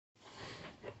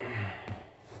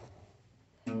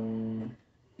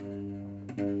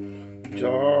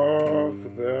talk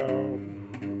about.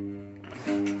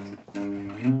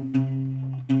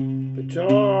 They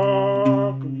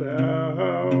talk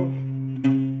about.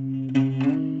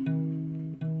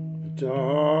 They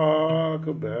talk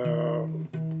about.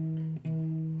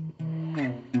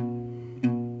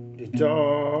 They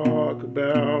talk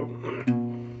about.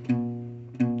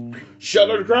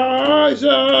 Shuddered cries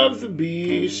of the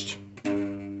beast.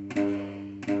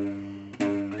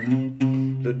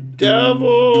 The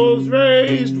devil's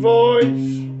raised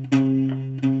voice.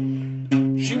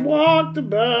 She walked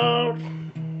about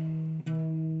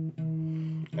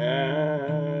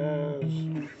as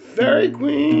fairy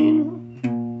queen.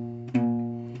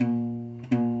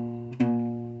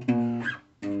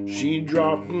 She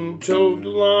dropped and told the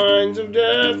lines of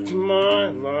death to my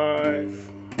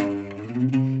life.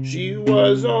 She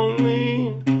was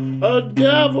only a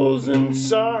devil's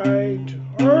inside.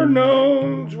 Her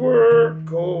gnomes were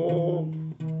cold,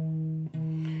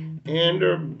 and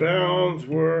her bounds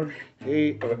were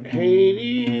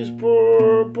Hades'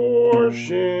 proportion.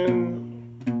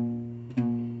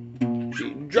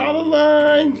 She drew the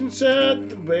lines and set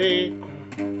the bait.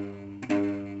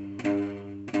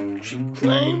 She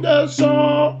claimed us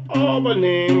all by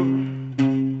name.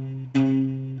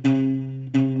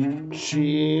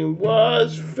 She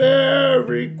was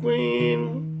fairy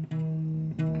queen.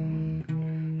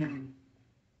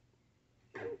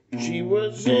 She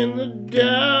was in the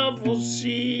devil's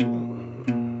seat.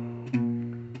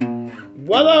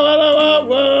 Whoa, whoa,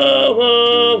 whoa,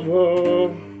 whoa, whoa.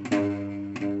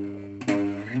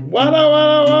 Whoa,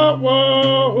 whoa,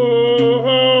 whoa,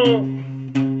 whoa.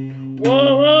 Whoa,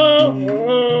 whoa,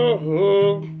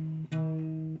 whoa.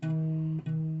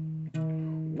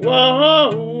 Whoa.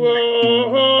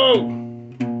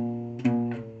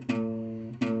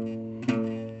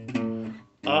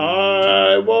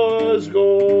 I was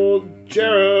gold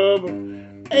cherub,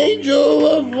 angel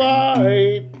of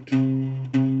light.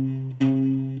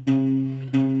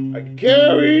 I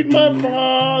carried my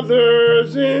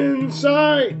father's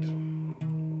insight.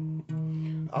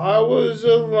 I was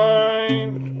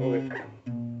aligned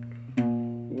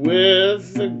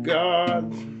with the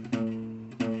gods.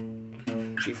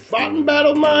 She fought and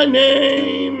battled my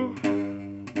name.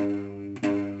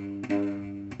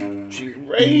 She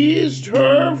raised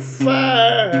her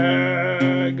flag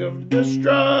of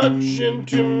destruction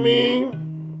to me.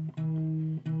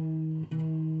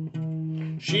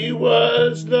 She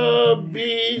was the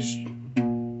beast,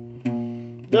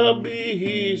 the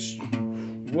beast.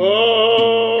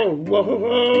 Whoa,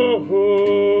 whoa,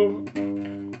 whoa.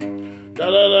 Da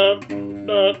da da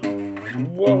da.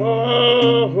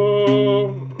 Whoa,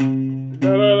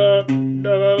 da da da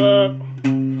da da.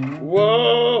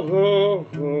 Whoa,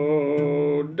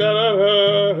 da da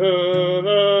da da.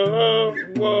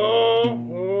 Whoa,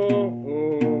 da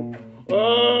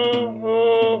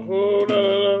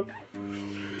da da.